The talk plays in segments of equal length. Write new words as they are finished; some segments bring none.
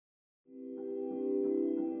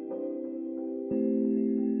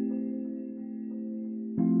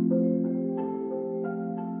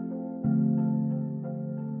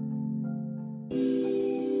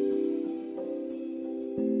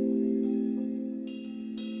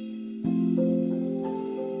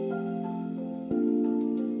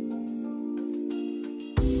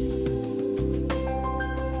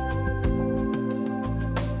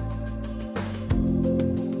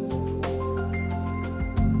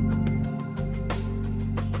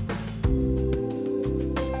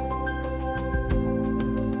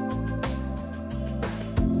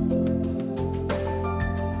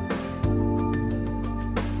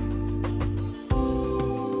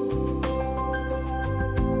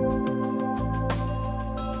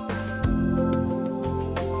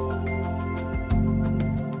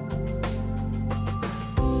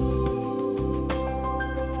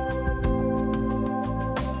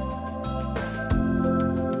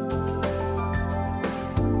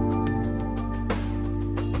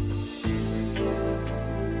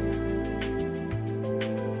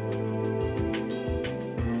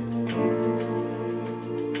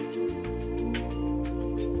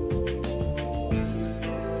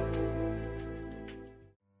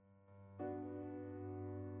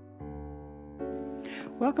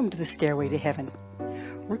Welcome to the Stairway to Heaven.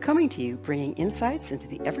 We're coming to you bringing insights into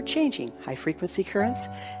the ever-changing high-frequency currents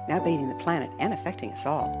now bathing the planet and affecting us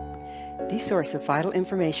all. The source of vital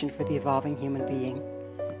information for the evolving human being.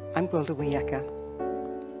 I'm Gwilda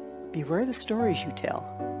Wiyaka. Beware the stories you tell.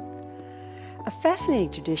 A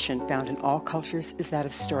fascinating tradition found in all cultures is that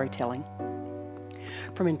of storytelling.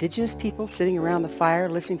 From indigenous people sitting around the fire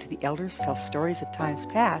listening to the elders tell stories of times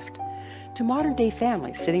past, to modern-day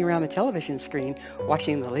families sitting around the television screen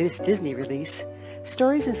watching the latest Disney release,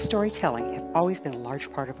 stories and storytelling have always been a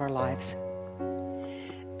large part of our lives.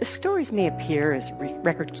 The stories may appear as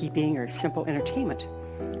record-keeping or simple entertainment,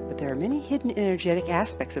 but there are many hidden energetic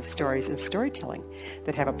aspects of stories and storytelling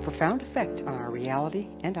that have a profound effect on our reality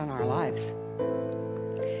and on our lives.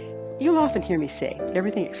 You'll often hear me say,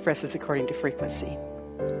 everything expresses according to frequency,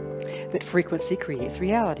 that frequency creates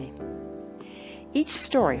reality. Each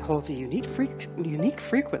story holds a unique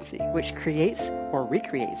frequency which creates or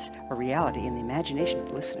recreates a reality in the imagination of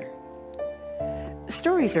the listener.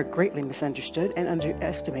 Stories are greatly misunderstood and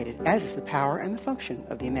underestimated, as is the power and the function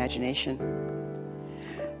of the imagination.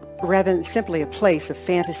 Rather than simply a place of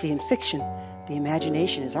fantasy and fiction, the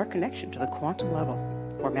imagination is our connection to the quantum level,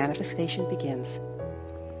 where manifestation begins.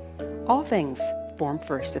 All things form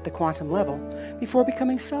first at the quantum level before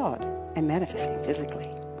becoming solid and manifesting physically.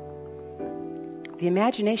 The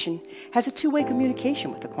imagination has a two-way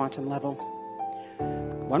communication with the quantum level.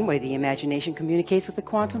 One way the imagination communicates with the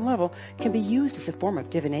quantum level can be used as a form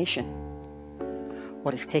of divination.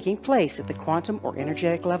 What is taking place at the quantum or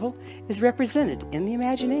energetic level is represented in the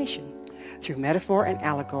imagination through metaphor and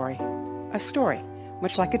allegory, a story,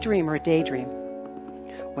 much like a dream or a daydream.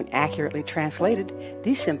 When accurately translated,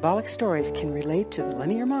 these symbolic stories can relate to the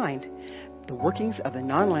linear mind, the workings of the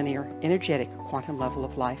nonlinear, energetic quantum level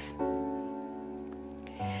of life.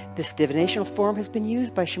 This divinational form has been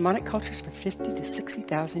used by shamanic cultures for 50 to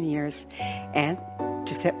 60,000 years and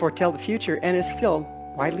to foretell the future, and is still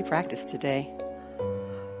widely practiced today.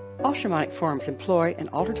 All shamanic forms employ an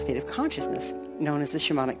altered state of consciousness known as the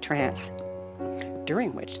shamanic trance,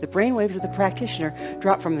 during which the brainwaves of the practitioner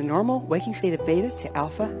drop from the normal waking state of beta to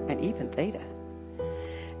alpha and even theta.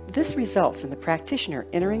 This results in the practitioner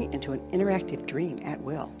entering into an interactive dream at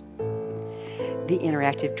will. The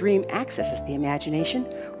interactive dream accesses the imagination,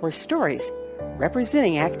 where stories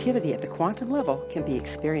representing activity at the quantum level can be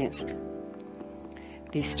experienced.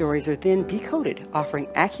 These stories are then decoded, offering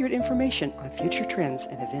accurate information on future trends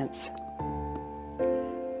and events.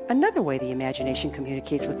 Another way the imagination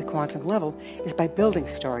communicates with the quantum level is by building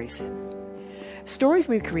stories. Stories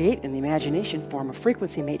we create in the imagination form a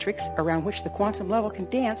frequency matrix around which the quantum level can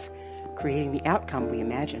dance, creating the outcome we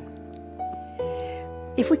imagine.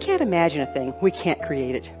 If we can't imagine a thing, we can't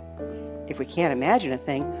create it. If we can't imagine a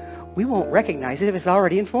thing, we won't recognize it if it's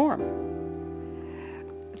already in form.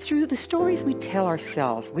 Through the stories we tell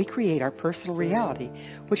ourselves, we create our personal reality,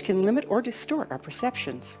 which can limit or distort our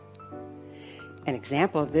perceptions. An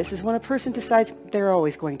example of this is when a person decides they're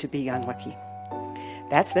always going to be unlucky.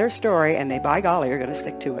 That's their story, and they, by golly, are going to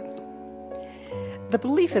stick to it. The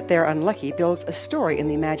belief that they're unlucky builds a story in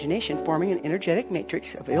the imagination, forming an energetic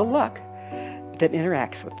matrix of ill luck that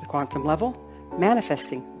interacts with the quantum level,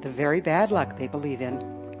 manifesting the very bad luck they believe in.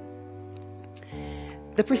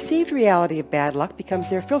 The perceived reality of bad luck becomes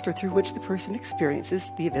their filter through which the person experiences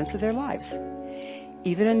the events of their lives.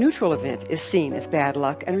 Even a neutral event is seen as bad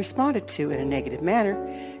luck and responded to in a negative manner,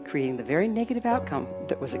 creating the very negative outcome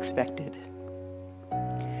that was expected.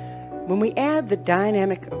 When we add the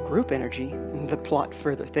dynamic of group energy, the plot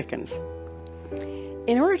further thickens.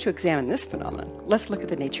 In order to examine this phenomenon, let's look at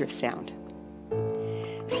the nature of sound.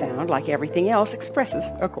 Sound, like everything else,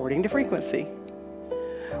 expresses according to frequency.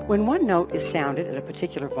 When one note is sounded at a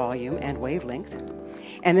particular volume and wavelength,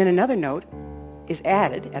 and then another note is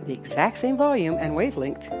added at the exact same volume and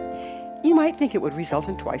wavelength, you might think it would result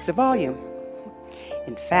in twice the volume.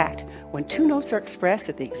 In fact, when two notes are expressed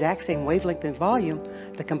at the exact same wavelength and volume,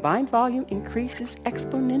 the combined volume increases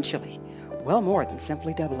exponentially, well more than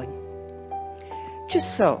simply doubling.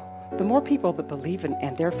 Just so, the more people that believe in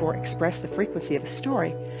and therefore express the frequency of a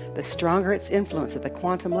story, the stronger its influence at the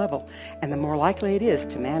quantum level, and the more likely it is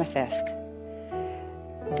to manifest.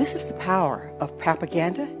 This is the power of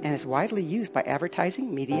propaganda and is widely used by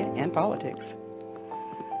advertising, media, and politics.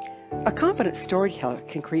 A confident storyteller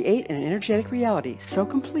can create an energetic reality so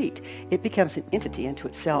complete it becomes an entity unto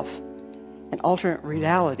itself, an alternate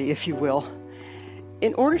reality, if you will.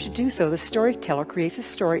 In order to do so, the storyteller creates a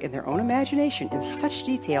story in their own imagination in such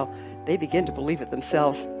detail they begin to believe it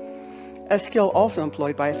themselves, a skill also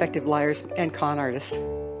employed by effective liars and con artists.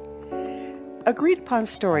 Agreed-upon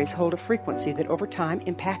stories hold a frequency that over time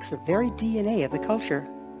impacts the very DNA of the culture.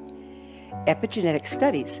 Epigenetic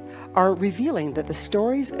studies are revealing that the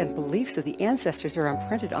stories and beliefs of the ancestors are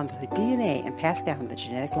imprinted onto the DNA and passed down the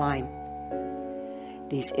genetic line.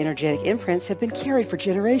 These energetic imprints have been carried for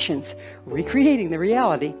generations, recreating the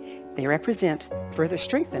reality they represent, further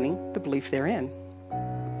strengthening the belief they're in.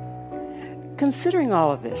 Considering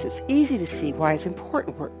all of this, it's easy to see why it's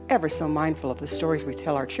important we're ever so mindful of the stories we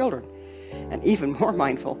tell our children, and even more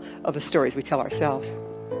mindful of the stories we tell ourselves.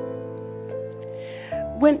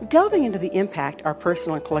 When delving into the impact our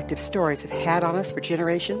personal and collective stories have had on us for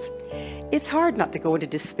generations, it's hard not to go into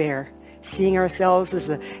despair, seeing ourselves as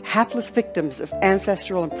the hapless victims of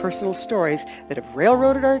ancestral and personal stories that have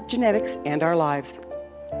railroaded our genetics and our lives.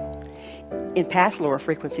 In past lower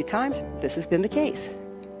frequency times, this has been the case.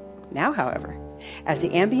 Now, however, as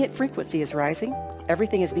the ambient frequency is rising,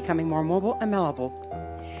 everything is becoming more mobile and malleable.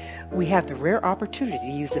 We have the rare opportunity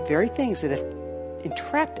to use the very things that have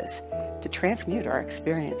entrapped us to transmute our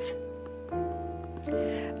experience.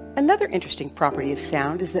 Another interesting property of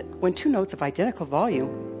sound is that when two notes of identical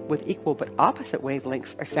volume with equal but opposite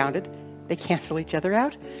wavelengths are sounded, they cancel each other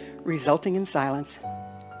out, resulting in silence.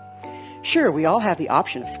 Sure, we all have the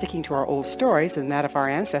option of sticking to our old stories and that of our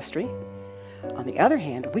ancestry. On the other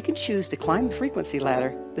hand, we can choose to climb the frequency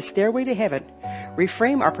ladder, the stairway to heaven,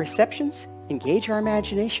 reframe our perceptions, engage our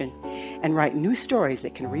imagination, and write new stories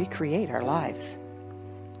that can recreate our lives.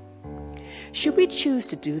 Should we choose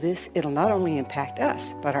to do this, it'll not only impact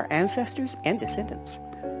us, but our ancestors and descendants.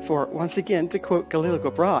 For, once again, to quote Khalil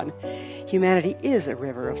Gibran, humanity is a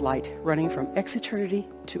river of light running from ex-eternity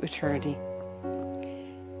to eternity.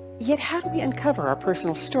 Yet how do we uncover our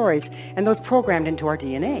personal stories and those programmed into our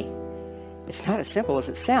DNA? It's not as simple as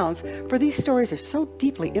it sounds, for these stories are so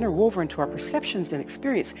deeply interwoven into our perceptions and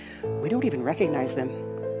experience, we don't even recognize them.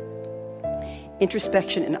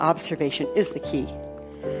 Introspection and observation is the key.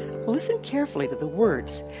 Listen carefully to the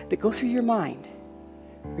words that go through your mind.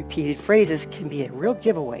 Repeated phrases can be a real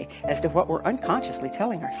giveaway as to what we're unconsciously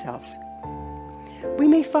telling ourselves. We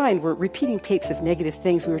may find we're repeating tapes of negative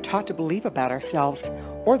things we were taught to believe about ourselves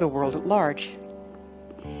or the world at large.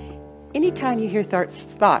 Anytime you hear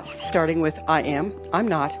thoughts starting with I am, I'm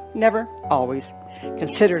not, never, always,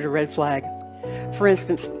 consider it a red flag. For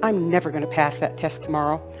instance, I'm never going to pass that test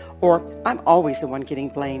tomorrow, or I'm always the one getting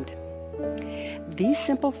blamed. These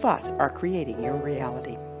simple thoughts are creating your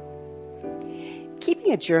reality.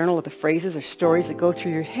 Keeping a journal of the phrases or stories that go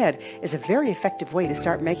through your head is a very effective way to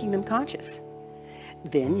start making them conscious.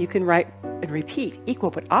 Then you can write and repeat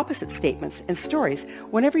equal but opposite statements and stories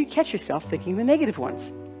whenever you catch yourself thinking the negative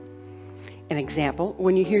ones. An example,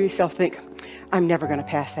 when you hear yourself think, I'm never going to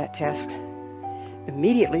pass that test,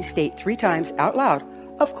 immediately state 3 times out loud,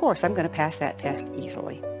 of course I'm going to pass that test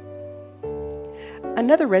easily.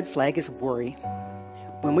 Another red flag is worry.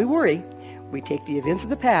 When we worry, we take the events of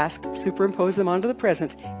the past, superimpose them onto the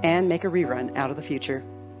present, and make a rerun out of the future.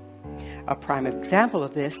 A prime example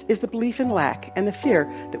of this is the belief in lack and the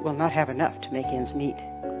fear that we'll not have enough to make ends meet.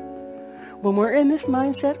 When we're in this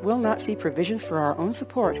mindset, we'll not see provisions for our own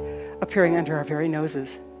support appearing under our very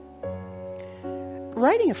noses.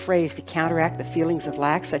 Writing a phrase to counteract the feelings of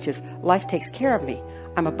lack, such as, life takes care of me,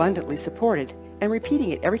 I'm abundantly supported, and repeating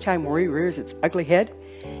it every time worry rears its ugly head,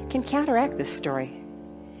 can counteract this story.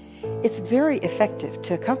 It's very effective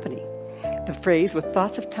to accompany the phrase with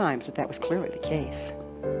thoughts of times that was clearly the case.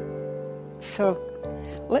 So,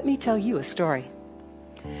 let me tell you a story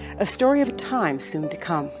of a time soon to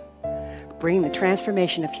come, bringing the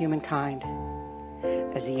transformation of humankind.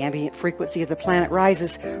 As the ambient frequency of the planet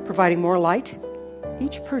rises, providing more light,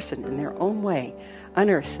 each person in their own way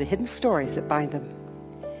unearths the hidden stories that bind them.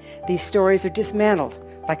 These stories are dismantled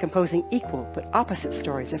by composing equal but opposite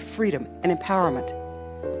stories of freedom and empowerment.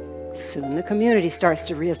 Soon the community starts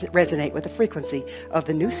to resonate with the frequency of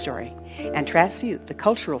the new story and transmute the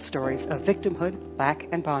cultural stories of victimhood, lack,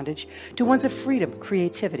 and bondage to ones of freedom,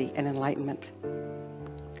 creativity, and enlightenment.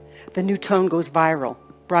 The new tone goes viral,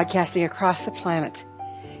 broadcasting across the planet.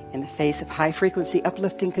 In the face of high-frequency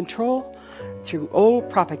uplifting control, through old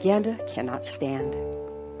propaganda cannot stand.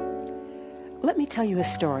 Let me tell you a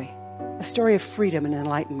story of freedom and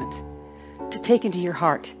enlightenment, to take into your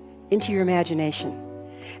heart, into your imagination,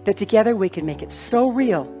 that together we can make it so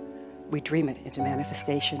real, we dream it into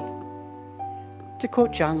manifestation. To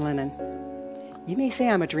quote John Lennon, you may say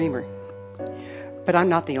I'm a dreamer, but I'm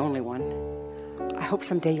not the only one. I hope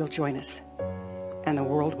someday you'll join us, and the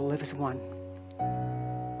world will live as one.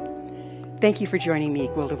 Thank you for joining me,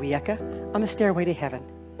 Gwilda Wiyaka, on the Stairway to Heaven.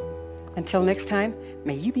 Until next time,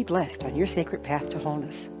 may you be blessed on your sacred path to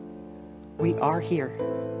wholeness. We are here.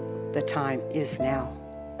 The time is now.